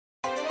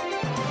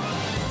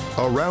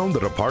around the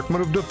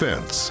Department of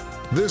Defense.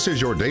 This is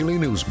your daily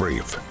news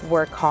brief.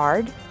 Work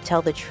hard,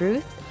 tell the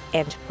truth,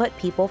 and put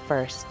people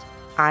first.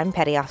 I'm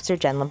Petty Officer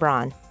Jen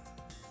LeBron.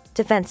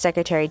 Defense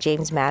Secretary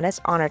James Mattis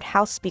honored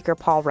House Speaker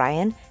Paul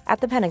Ryan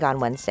at the Pentagon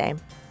Wednesday.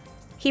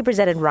 He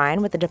presented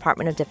Ryan with the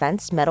Department of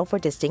Defense Medal for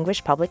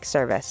Distinguished Public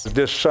Service.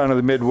 This son of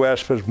the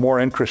Midwest was more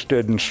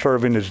interested in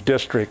serving his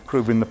district,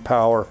 proving the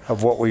power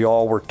of what we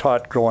all were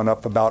taught growing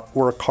up about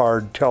work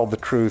hard, tell the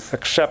truth,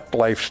 accept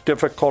life's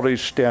difficulties,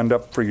 stand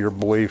up for your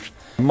beliefs.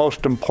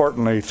 Most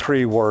importantly,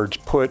 3 words,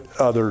 put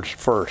others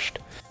first.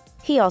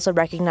 He also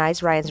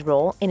recognized Ryan's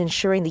role in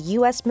ensuring the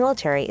U.S.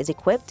 military is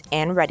equipped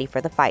and ready for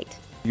the fight.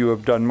 You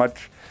have done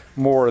much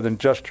more than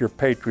just your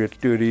Patriot's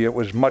duty. It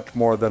was much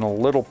more than a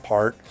little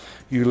part.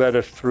 You led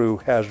us through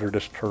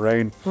hazardous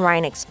terrain.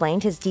 Ryan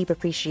explained his deep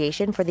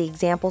appreciation for the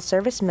example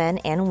servicemen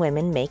and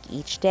women make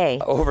each day.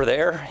 Over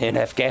there in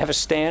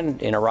Afghanistan,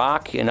 in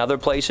Iraq, in other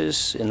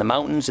places, in the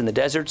mountains, in the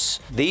deserts,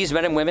 these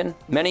men and women,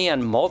 many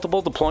on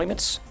multiple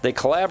deployments, they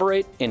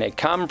collaborate in a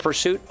common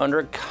pursuit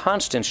under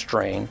constant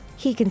strain.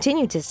 He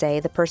continued to say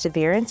the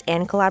perseverance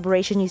and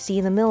collaboration you see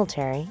in the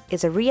military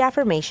is a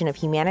reaffirmation of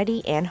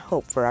humanity and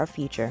hope for our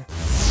future.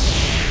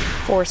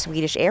 4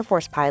 Swedish Air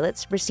Force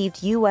pilots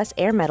received U.S.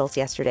 Air Medals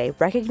yesterday,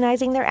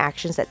 recognizing their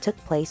actions that took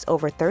place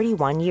over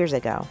 31 years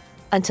ago.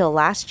 Until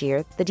last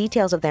year, the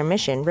details of their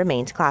mission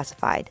remained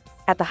classified.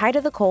 At the height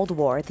of the Cold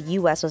War, the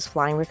U.S. was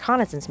flying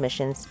reconnaissance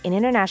missions in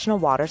international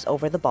waters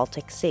over the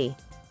Baltic Sea.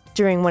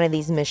 During one of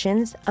these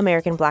missions,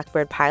 American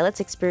Blackbird pilots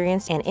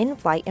experienced an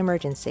in-flight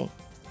emergency.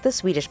 The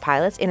Swedish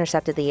pilots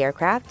intercepted the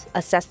aircraft,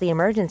 assessed the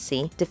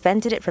emergency,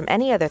 defended it from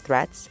any other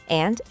threats,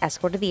 and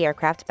escorted the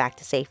aircraft back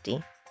to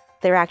safety.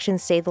 Their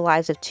actions saved the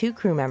lives of 2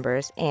 crew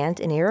members and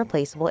an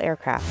irreplaceable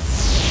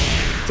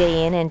aircraft.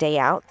 Day in and day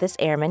out, this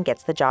airman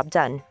gets the job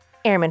done.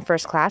 Airman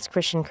First Class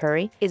Christian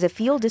Curry is a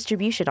fuel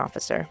distribution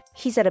officer.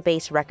 He set a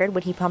base record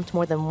when he pumped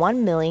more than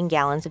 1 million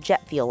gallons of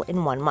jet fuel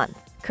in 1 month.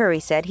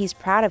 Curry said he's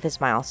proud of his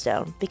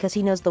milestone because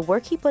he knows the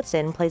work he puts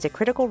in plays a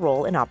critical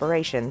role in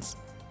operations.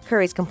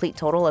 Curry's complete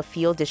total of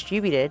fuel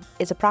distributed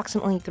is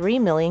approximately 3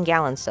 million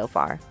gallons so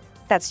far.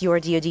 That's your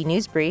DoD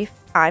News Brief.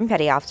 I'm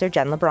Petty Officer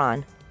Jen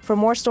LeBron. For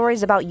more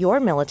stories about your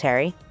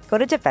military, go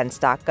to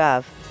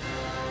defense.gov.